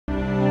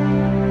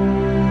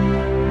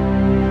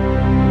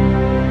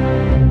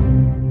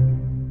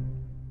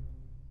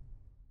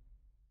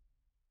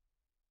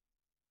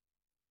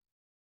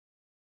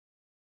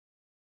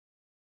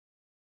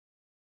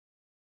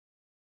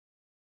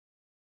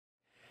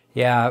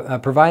Yeah,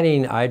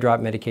 providing eye drop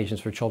medications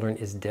for children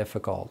is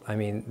difficult. I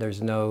mean,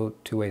 there's no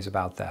two ways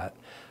about that.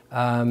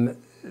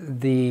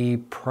 The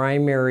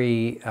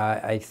primary,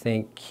 I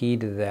think, key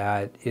to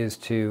that is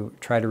to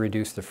try to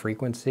reduce the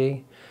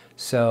frequency.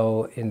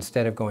 So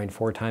instead of going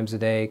 4 times a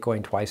day,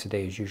 going twice a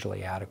day is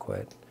usually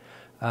adequate.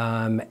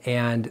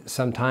 And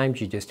sometimes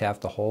you just have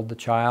to hold the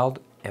child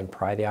and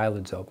pry the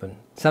eyelids open.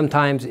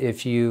 Sometimes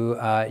if you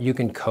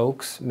can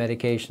coax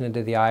medication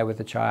into the eye with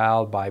the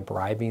child by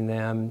bribing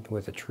them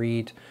with a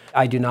treat.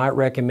 I do not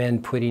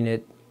recommend putting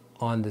it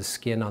on the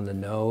skin on the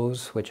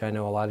nose, which I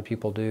know a lot of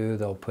people do.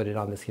 They'll put it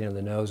on the skin of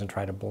the nose and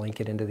try to blink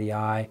it into the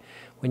eye.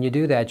 When you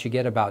do that, you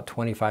get about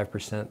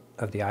 25%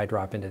 of the eye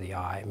drop into the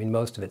eye. I mean,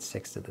 most of it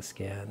sticks to the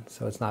skin,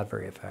 so it's not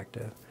very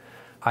effective.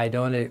 I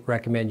don't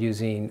recommend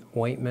using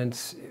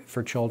ointments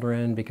for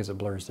children because it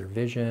blurs their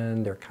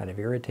vision. They're kind of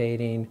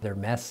irritating. They're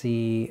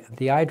messy.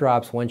 The eye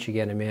drops, once you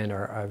get them in,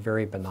 are a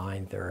very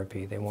benign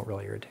therapy. They won't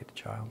really irritate the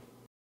child.